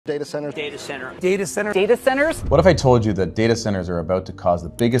Data centers. Data center. Data center. Data centers? What if I told you that data centers are about to cause the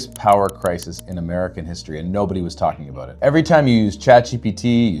biggest power crisis in American history and nobody was talking about it? Every time you use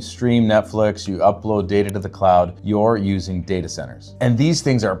ChatGPT, you stream Netflix, you upload data to the cloud, you're using data centers. And these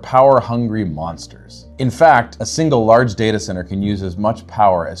things are power-hungry monsters. In fact, a single large data center can use as much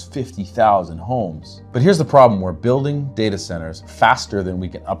power as 50,000 homes. But here's the problem, we're building data centers faster than we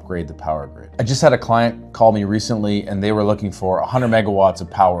can upgrade the power grid. I just had a client call me recently and they were looking for 100 megawatts of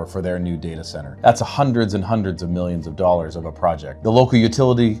power for their new data center. That's hundreds and hundreds of millions of dollars of a project. The local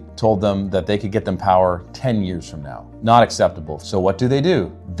utility told them that they could get them power 10 years from now. Not acceptable. So what do?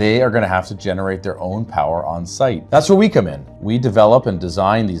 They are going to have to generate their own power on site. That's where we come in. We develop and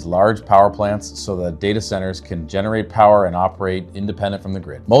design these large power plants so that data centers can generate power and operate independent from the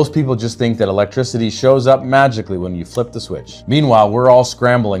grid. Most people just think that electricity shows up magically when you flip the switch. Meanwhile, we're all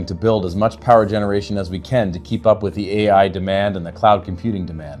scrambling to build as much power generation as we can to keep up with the AI demand and the cloud computing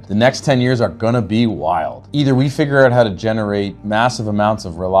demand. The next 10 years are gonna be wild. Either we figure out how to generate massive amounts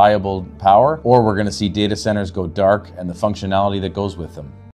of reliable power, or we're gonna see data centers go dark and the functionality that goes with them.